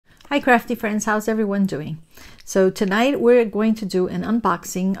Hi Crafty Friends, how's everyone doing? So tonight we're going to do an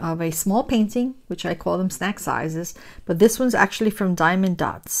unboxing of a small painting, which I call them snack sizes, but this one's actually from Diamond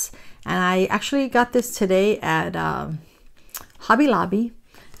Dotz. And I actually got this today at Hobby Lobby,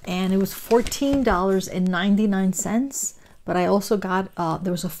 and it was $14.99, but I also got,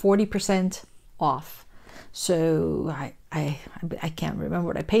 there was a 40% off. So I can't remember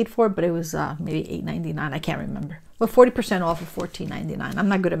what I paid for it, but it was maybe $8.99. I can't remember. But 40% off of $14.99. I'm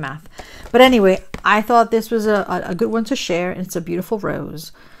not good at math. But anyway, I thought this was a good one to share, and it's a beautiful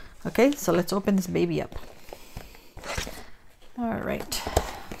rose. Okay, so let's open this baby up. All right.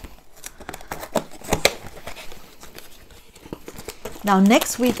 Now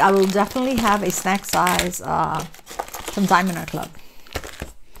next week I will definitely have a snack size from Diamond Art Club.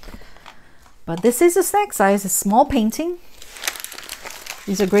 But this is a snack size, a small painting.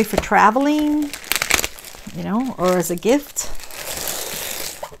 These are great for traveling, you know, or as a gift.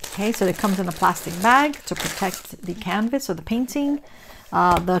 Okay, so it comes in a plastic bag to protect the canvas or the painting.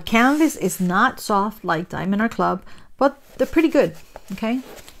 The canvas is not soft like Diamond Art Club, but they're pretty good. Okay,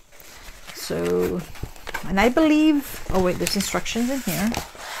 so, and I believe, oh wait, there's instructions in here.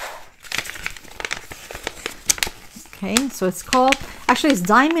 Okay, so it's called, actually it's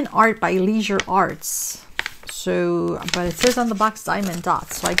Diamond Art by Leisure Arts. So, but it says on the box Diamond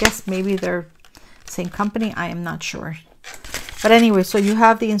Dotz. So I guess maybe they're same company. I am not sure. But anyway, so you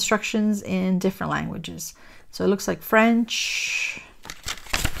have the instructions in different languages. So it looks like French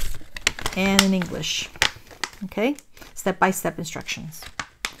and in English. Okay, step-by-step instructions.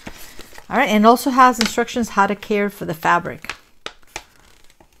 All right, and it also has instructions how to care for the fabric.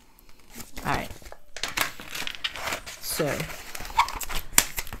 All right. So,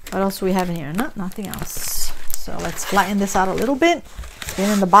 what else do we have in here? No, nothing else. So let's flatten this out a little bit. It's been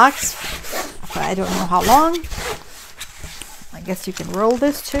in the box for I don't know how long. I guess you can roll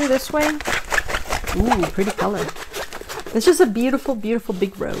this too this way. Ooh, pretty color. It's just a beautiful, beautiful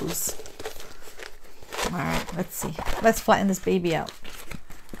big rose. All right, let's see. Let's flatten this baby out.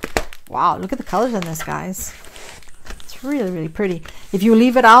 Wow, look at the colors on this, guys. It's really, really pretty. If you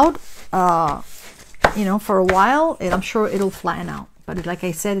leave it out, you know, for a while, I'm sure it'll flatten out. But like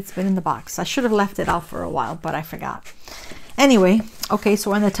I said, it's been in the box. I should have left it out for a while, but I forgot. Anyway, okay,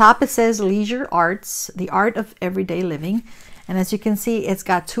 so on the top it says Leisure Arts, the art of everyday living. And as you can see, it's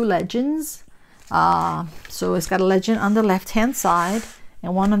got two legends. So it's got a legend on the left-hand side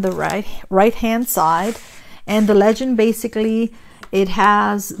and one on the right-hand side. And the legend basically, it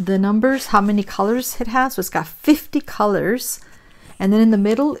has the numbers, how many colors it has. So it's got 50 colors. And then in the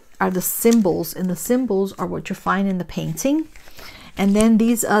middle are the symbols, and the symbols are what you find in the painting. And then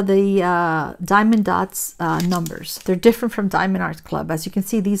these are the Diamond Dotz numbers. They're different from Diamond Art Club. As you can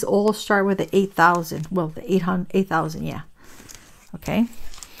see, these all start with the 8,000. Well, the 8,000, yeah. Okay.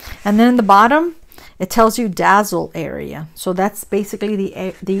 And then in the bottom, it tells you dazzle area. So that's basically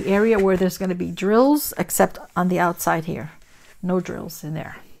the area where there's going to be drills, except on the outside here. No drills in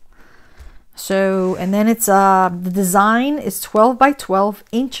there. So, and then it's the design is 12 by 12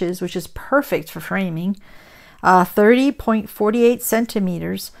 inches, which is perfect for framing. 30.48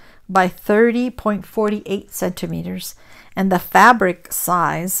 centimeters by 30.48 centimeters. And the fabric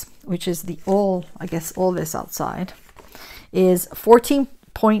size, which is the I guess all this outside, is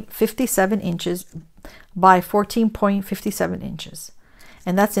 14.57 inches by 14.57 inches.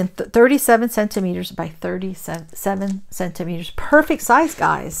 And that's in 37 centimeters by 37 centimeters. Perfect size,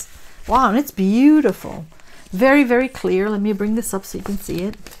 guys. Wow, and it's beautiful. Very, very clear. Let me bring this up so you can see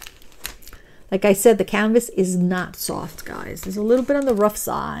it. Like I said, the canvas is not soft, guys. It's a little bit on the rough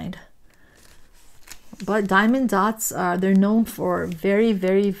side. But Diamond Dotz, they're known for very,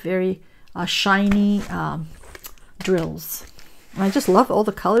 very, very shiny drills. And I just love all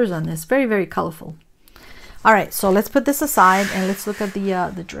the colors on this. Very, very colorful. All right, so let's put this aside and let's look at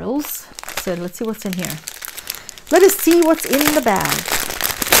the drills. So let's see what's in here. Let us see what's in the bag.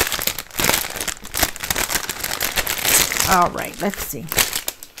 All right, let's see.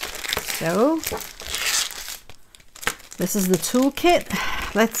 So this is the toolkit.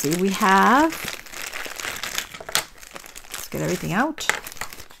 Let's see, we have, let's get everything out.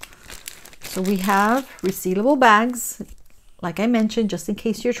 So we have resealable bags, like I mentioned, just in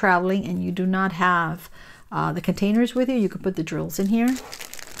case you're traveling and you do not have the containers with you, you can put the drills in here.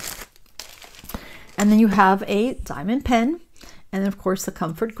 And then you have a diamond pen, and then of course the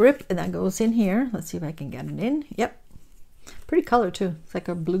comfort grip, and that goes in here. Let's see if I can get it in. Yep. Pretty color too. It's like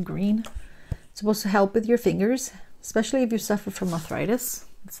a blue-green. It's supposed to help with your fingers, especially if you suffer from arthritis.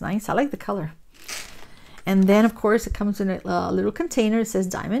 It's nice. I like the color. And then of course it comes in a little container. It says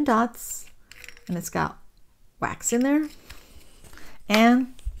Diamond Dotz, and it's got wax in there.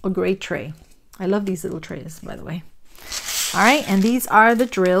 And a great tray. I love these little trays, by the way. All right, and these are the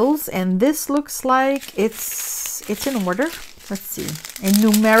drills, and this looks like it's in order. Let's see, in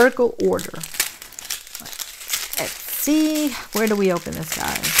numerical order. Let's see, where do we open this,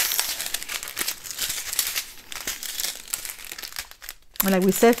 guys? And like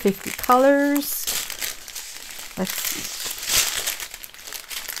we said, 50 colors. Let's see.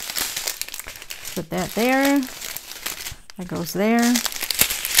 Put that there. That goes there.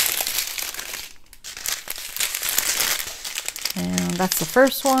 And that's the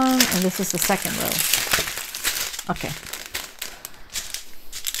first one, and this is the second row. Okay.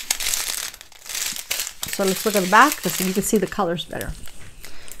 So let's look at the back so you can see the colors better.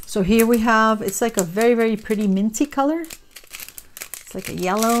 So here we have, it's like a very, very pretty minty color. It's like a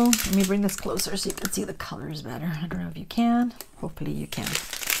yellow. Let me bring this closer so you can see the colors better. I don't know if you can. Hopefully you can.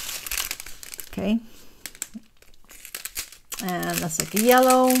 Okay. And that's like a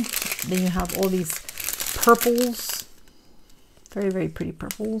yellow. Then you have all these purples. Very, very pretty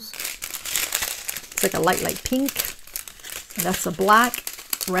purples. It's like a light, light pink. And that's a black,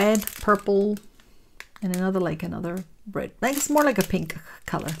 red, purple, and another red. Like it's more like a pink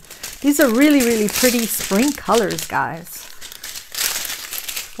color. These are really, really pretty spring colors, guys.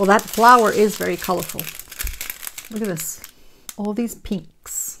 Well, that flower is very colorful. Look at this. All these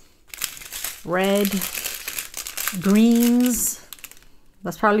pinks, red, greens.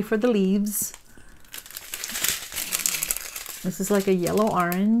 That's probably for the leaves. This is like a yellow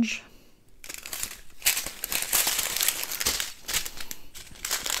orange.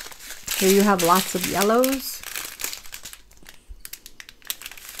 Here you have lots of yellows,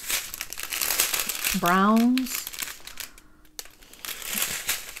 browns.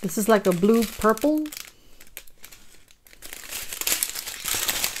 This is like a blue purple.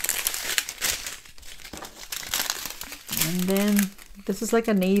 And then this is like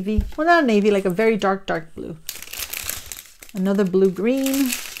a navy, well, not a navy, like a very dark, dark blue. Another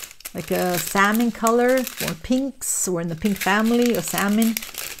blue-green, like a salmon color, or pinks. We're in the pink family, or salmon.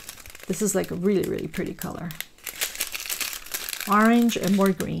 This is like a really, really pretty color. Orange and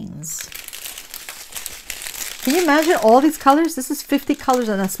more greens. Can you imagine all these colors? This is 50 colors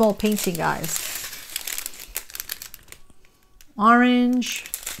in a small painting, guys. Orange,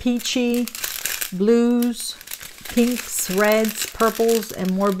 peachy, blues, pinks, reds, purples,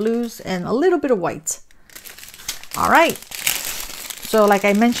 and more blues, and a little bit of white. All right. So like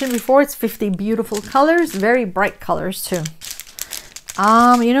I mentioned before, it's 50 beautiful colors, very bright colors too.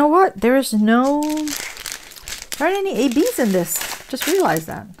 You know what? There aren't any ABs in this. Just realized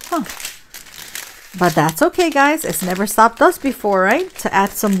that. Huh. But that's okay, guys. It's never stopped us before, right? To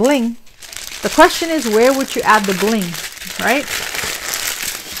add some bling. The question is, where would you add the bling, right?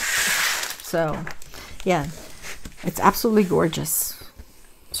 So, yeah, it's absolutely gorgeous.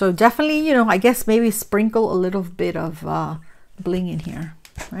 So definitely, you know, I guess maybe sprinkle a little bit of bling in here,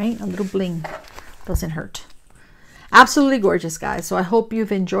 right? A little bling doesn't hurt. Absolutely gorgeous, guys. So I hope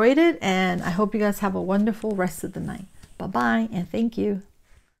you've enjoyed it, and I hope you guys have a wonderful rest of the night. Bye-bye, and thank you.